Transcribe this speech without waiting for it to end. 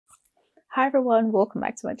Hi everyone, welcome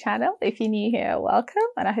back to my channel. If you're new here, welcome,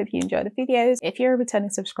 and I hope you enjoy the videos. If you're a returning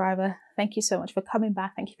subscriber, thank you so much for coming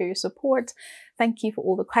back. Thank you for your support. Thank you for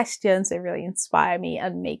all the questions. They really inspire me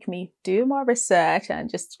and make me do more research and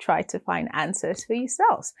just try to find answers for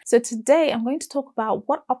yourselves. So today I'm going to talk about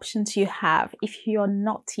what options you have if you're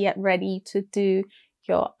not yet ready to do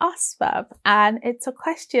your OSPAP, and it's a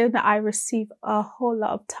question that I receive a whole lot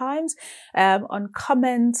of times on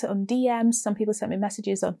comments, on DMs. Some people send me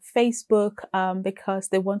messages on Facebook because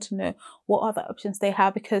they want to know what other options they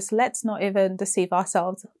have, because let's not even deceive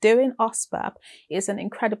ourselves. Doing OSPAP is an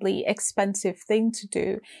incredibly expensive thing to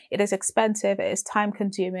do. It is expensive, it is time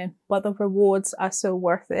consuming, but the rewards are so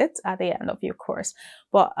worth it at the end of your course.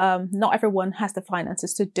 But not everyone has the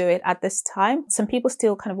finances to do it at this time. Some people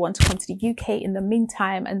still kind of want to come to the UK in the meantime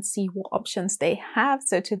and see what options they have.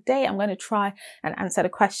 So today I'm going to try and answer the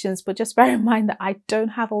questions, but just bear in mind that I don't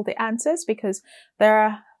have all the answers because there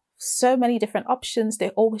are so many different options. They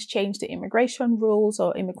always change the immigration rules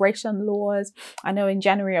or immigration laws. I know in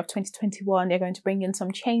January of 2021 they're going to bring in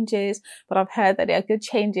some changes, but I've heard that they are good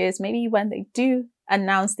changes. Maybe when they do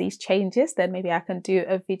announce these changes, then maybe I can do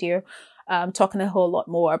a video talking a whole lot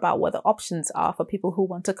more about what the options are for people who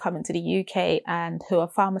want to come into the UK and who are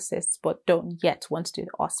pharmacists but don't yet want to do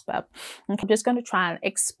the OSPAP. I'm just going to try and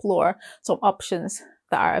explore some options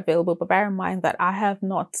that are available, but bear in mind that I have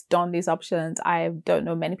not done these options. I don't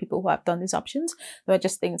know many people who have done these options. They are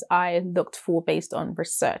just things I looked for based on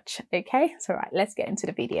research. Okay, so right, let's get into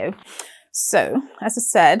the video. So as I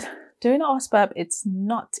said, doing an OSPAP, it's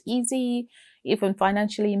not easy. Even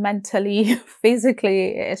financially, mentally, physically,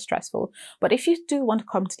 it is stressful. But if you do want to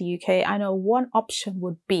come to the UK, I know one option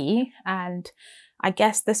would be, and I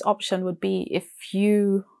guess this option would be if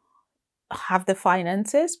you have the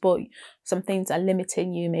finances, but some things are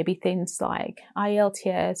limiting you, maybe things like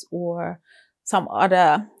IELTS or some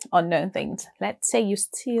other unknown things. Let's say you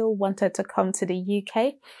still wanted to come to the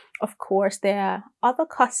UK. Of course, there are other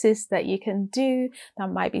courses that you can do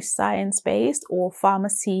that might be science-based or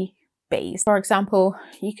pharmacy based. For example,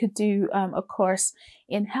 you could do a course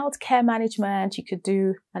in healthcare management. You could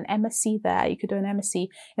do an MSc there. You could do an MSc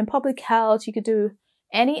in public health. You could do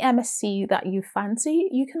any MSc that you fancy.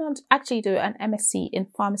 You can actually do an MSc in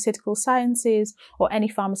pharmaceutical sciences or any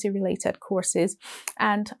pharmacy related courses.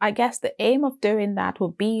 And I guess the aim of doing that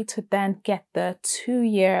would be to then get the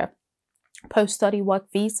 2-year post-study work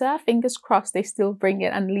visa. Fingers crossed they still bring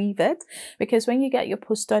it and leave it, because when you get your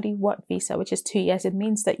post-study work visa, which is 2 years, it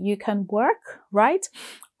means that you can work, right?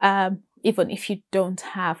 Even if you don't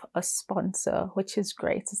have a sponsor, which is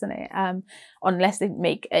great, isn't it? Unless they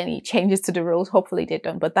make any changes to the rules. Hopefully they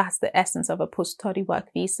don't, but that's the essence of a post-study work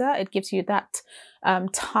visa. It gives you that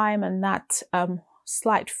time and that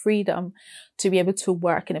slight freedom to be able to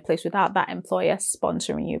work in a place without that employer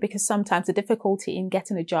sponsoring you, because sometimes the difficulty in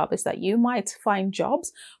getting a job is that you might find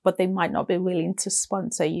jobs but they might not be willing to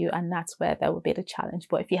sponsor you, and that's where there will be the challenge.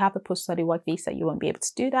 But if you have a post-study work visa, you won't be able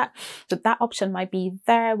to do that. So that option might be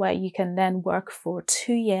there, where you can then work for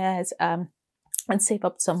 2 years and save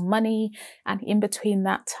up some money, and in between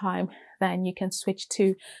that time then you can switch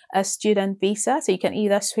to a student visa. So you can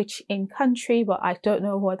either switch in country, but I don't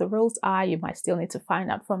know what the rules are. You might still need to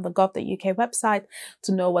find out from the gov.uk website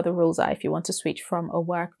to know what the rules are if you want to switch from a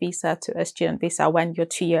work visa to a student visa when your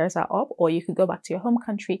 2 years are up, or you can go back to your home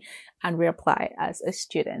country and reapply as a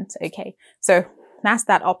student. Okay, so that's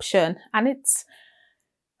that option, and it's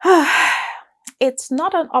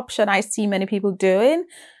not an option I see many people doing,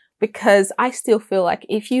 because I still feel like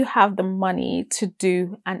if you have the money to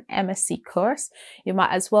do an MSc course, you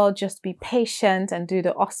might as well just be patient and do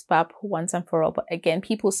the OSPAP once and for all. But again,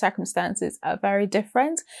 people's circumstances are very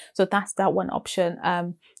different. So that's that one option.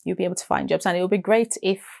 You'll be able to find jobs, and it will be great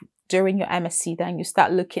if during your MSc then you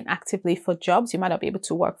start looking actively for jobs. You might not be able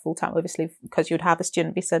to work full time, obviously, because you'd have a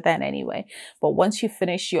student visa then anyway. But once you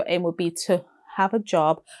finish, your aim will be to have a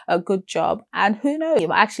job, a good job, and who knows, you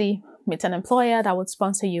might actually meet an employer that would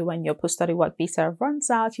sponsor you when your post-study work visa runs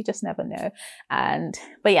out. You just never know.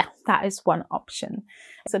 But yeah, that is one option.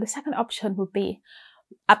 So the second option would be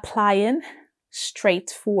applying straight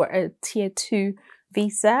for a tier 2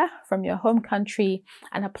 visa from your home country,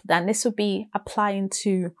 and then this would be applying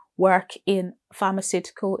to work in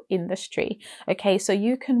pharmaceutical industry. Okay, so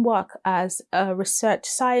you can work as a research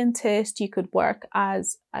scientist, you could work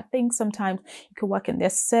as, I think sometimes you could work in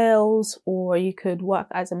their sales, or you could work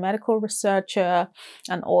as a medical researcher,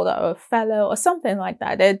 an author or a fellow or something like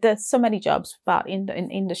that. There's so many jobs about in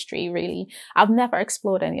industry, really. I've never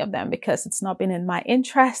explored any of them because it's not been in my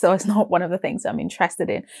interest, or it's not one of the things I'm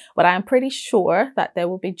interested in, but I'm pretty sure that there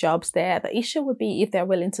will be jobs there. The issue would be if they're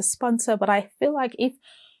willing to sponsor, but I feel like if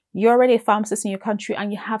you're already a pharmacist in your country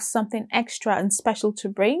and you have something extra and special to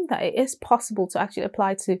bring, that it is possible to actually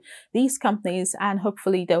apply to these companies, and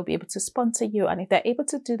hopefully they'll be able to sponsor you. And if they're able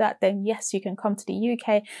to do that, then yes, you can come to the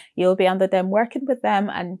UK, you'll be under them, working with them,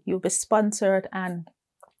 and you'll be sponsored, and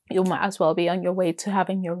you might as well be on your way to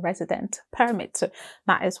having your resident permit. So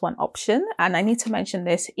that is one option. And I need to mention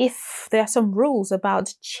this, if there are some rules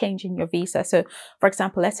about changing your visa. So for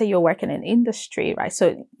example, let's say you're working in industry, right?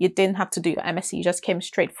 So you didn't have to do your MSc, you just came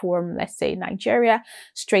straight from, let's say, Nigeria,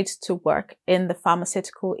 straight to work in the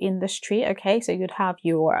pharmaceutical industry. Okay, so you'd have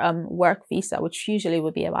your work visa, which usually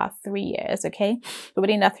would be about 3 years. Okay, but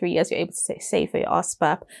within that 3 years, you're able to save for your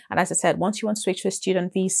OSPAP. And as I said, once you want to switch to a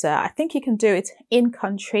student visa, I think you can do it in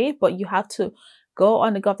country, but you have to go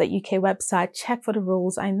on the gov.uk website, check for the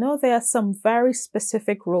rules. I know there are some very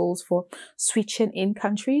specific rules for switching in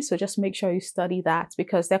country, so just make sure you study that,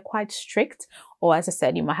 because they're quite strict. Or as I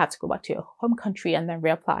said, you might have to go back to your home country and then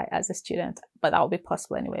reapply as a student, but that will be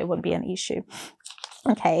possible anyway. It wouldn't be an issue.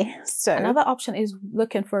 Okay, so another option is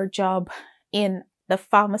looking for a job in the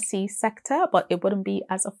pharmacy sector, but it wouldn't be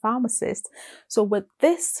as a pharmacist. So with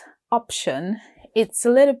this option, it's a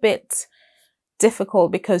little bit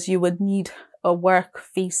difficult because you would need a work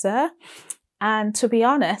visa. And to be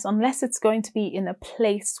honest, unless it's going to be in a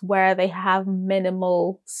place where they have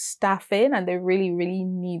minimal staffing and they really, really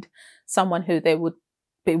need someone who they would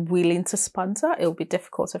be willing to sponsor, it'll be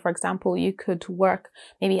difficult. So for example, you could work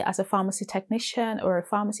maybe as a pharmacy technician or a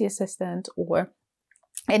pharmacy assistant or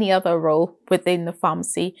any other role within the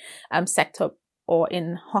pharmacy sector, or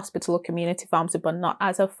in hospital or community pharmacy, but not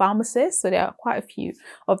as a pharmacist. So there are quite a few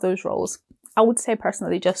of those roles. I would say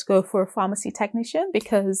personally, just go for a pharmacy technician,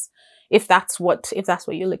 because if that's what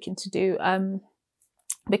you're looking to do,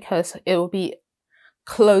 because it will be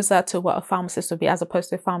closer to what a pharmacist would be as opposed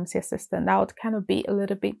to a pharmacy assistant. That would kind of be a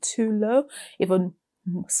little bit too low, even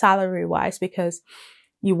salary wise, because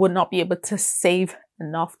you would not be able to save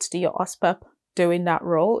enough to do your OSPAP doing that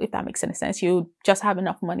role, if that makes any sense. You just have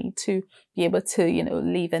enough money to be able to,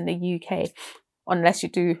 live in the UK, unless you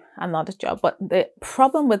do another job. But the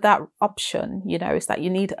problem with that option, is that you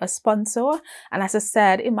need a sponsor. And as I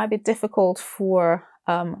said, it might be difficult for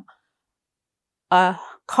a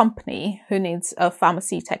company who needs a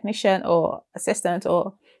pharmacy technician or assistant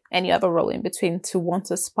or any other role in between to want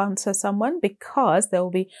to sponsor someone, because there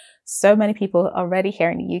will be so many people already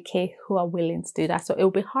here in the UK who are willing to do that. So it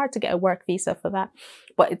will be hard to get a work visa for that,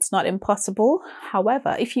 but it's not impossible.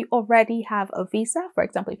 However, if you already have a visa, for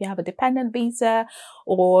example, if you have a dependent visa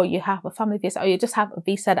or you have a family visa, or you just have a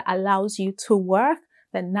visa that allows you to work,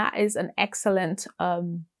 then that is an excellent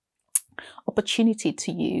opportunity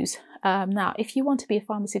to use. Now, if you want to be a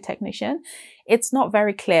pharmacy technician, it's not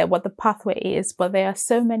very clear what the pathway is, but there are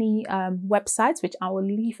so many websites, which I will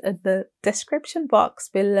leave in the description box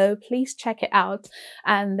below. Please check it out,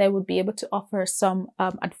 and they would be able to offer some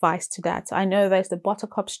advice to that. I know there's the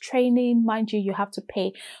Buttercups training. Mind you, you have to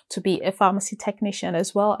pay to be a pharmacy technician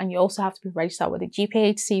as well, and you also have to be registered with the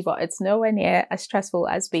GPHC, but it's nowhere near as stressful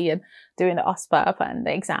as doing the OSPAP and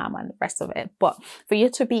the exam and the rest of it. But for you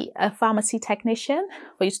to be a pharmacy technician,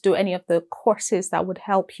 for you to do any of the courses that would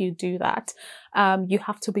help you do that, you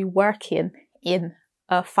have to be working in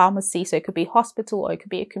a pharmacy. So it could be hospital or it could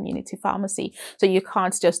be a community pharmacy. So you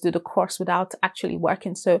can't just do the course without actually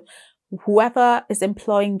working. So whoever is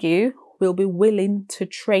employing you will be willing to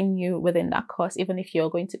train you within that course, even if you're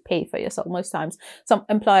going to pay for yourself. Most times, some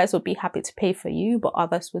employers would be happy to pay for you, but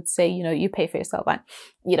others would say, you pay for yourself, and,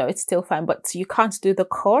 it's still fine. But you can't do the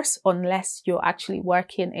course unless you're actually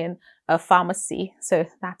working in a pharmacy. So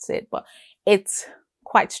that's it. But it's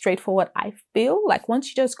quite straightforward, I feel. Like once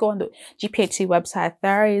you just go on the GPHC website,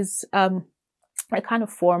 there is a kind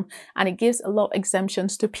of form, and it gives a lot of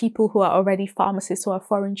exemptions to people who are already pharmacists or are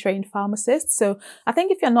foreign trained pharmacists. So I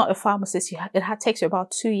think if you're not a pharmacist, it takes you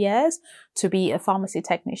about 2 years to be a pharmacy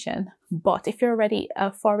technician. But if you're already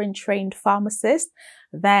a foreign trained pharmacist,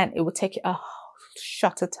 then it would take you a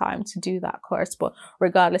shorter time to do that course. But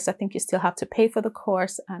regardless, I think you still have to pay for the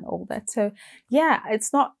course and all that. So yeah,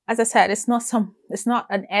 it's not, as I said, it's not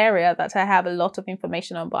an area that I have a lot of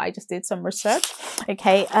information on, but I just did some research.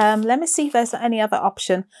 Okay, let me see if there's any other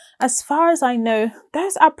option. As far as I know,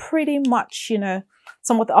 those are pretty much,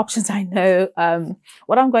 some of the options I know.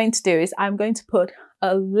 What I'm going to do is I'm going to put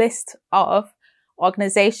a list of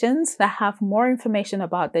organizations that have more information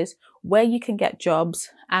about this, where you can get jobs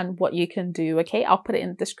and what you can do. Okay, I'll put it in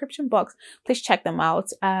the description box. Please check them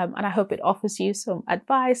out, and I hope it offers you some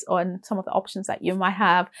advice on some of the options that you might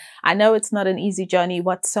have. I know it's not an easy journey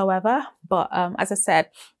whatsoever, but as I said,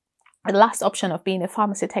 the last option of being a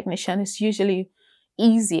pharmacy technician is usually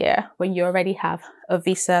easier when you already have a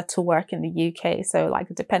visa to work in the UK. So like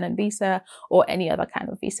a dependent visa or any other kind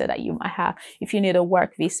of visa that you might have. If you need a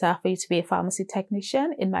work visa for you to be a pharmacy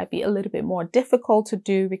technician, it might be a little bit more difficult to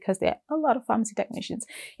do because there are a lot of pharmacy technicians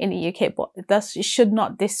in the UK, but it should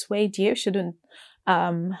not dissuade you, shouldn't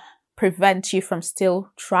prevent you from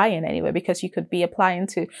still trying anyway, because you could be applying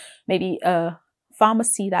to maybe a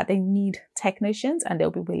pharmacy that they need technicians and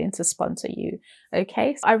they'll be willing to sponsor you.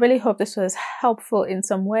 Okay, so I really hope this was helpful in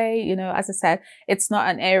some way. You know, as I said, it's not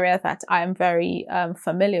an area that I'm very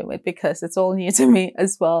familiar with because it's all new to me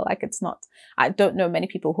as well. Like I don't know many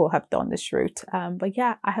people who have done this route. But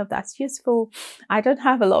yeah, I hope that's useful. I don't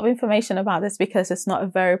have a lot of information about this because it's not a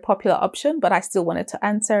very popular option, but I still wanted to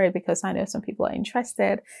answer it because I know some people are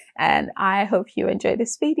interested. And I hope you enjoyed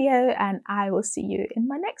this video, and I will see you in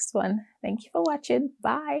my next one. Thank you for watching.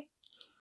 Bye.